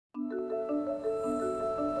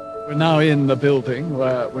We're now in the building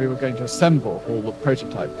where we were going to assemble all the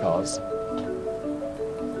prototype cars.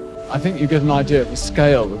 I think you get an idea of the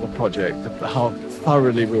scale of the project, of how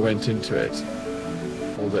thoroughly we went into it.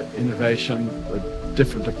 All the innovation, the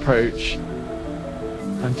different approach,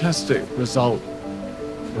 fantastic result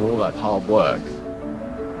for all that hard work.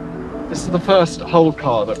 This is the first whole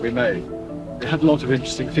car that we made. It had a lot of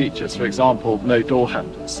interesting features. For example, no door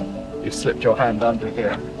handles. You slipped your hand under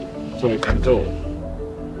here to open the door.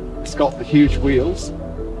 It's got the huge wheels.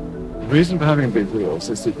 The reason for having big wheels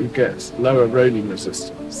is that you get lower rolling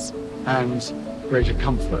resistance and greater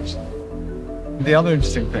comfort. The other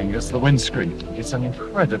interesting thing is the windscreen. It's an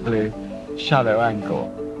incredibly shallow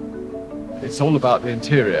angle. It's all about the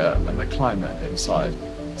interior and the climate inside.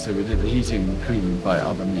 So we did the heating and cooling by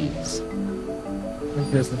other means.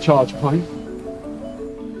 Here's the charge point.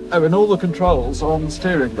 Oh, and all the controls are on the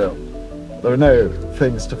steering wheel. There are no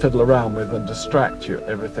things to fiddle around with and distract you.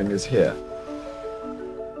 Everything is here.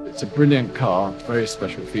 It's a brilliant car, very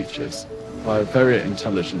special features, by a very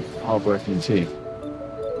intelligent, hard-working team.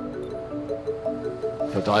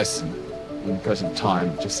 For Dyson, in the present time,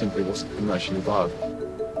 it just simply wasn't commercially viable.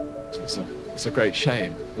 It's a great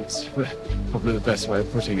shame. It's probably the best way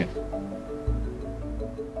of putting it.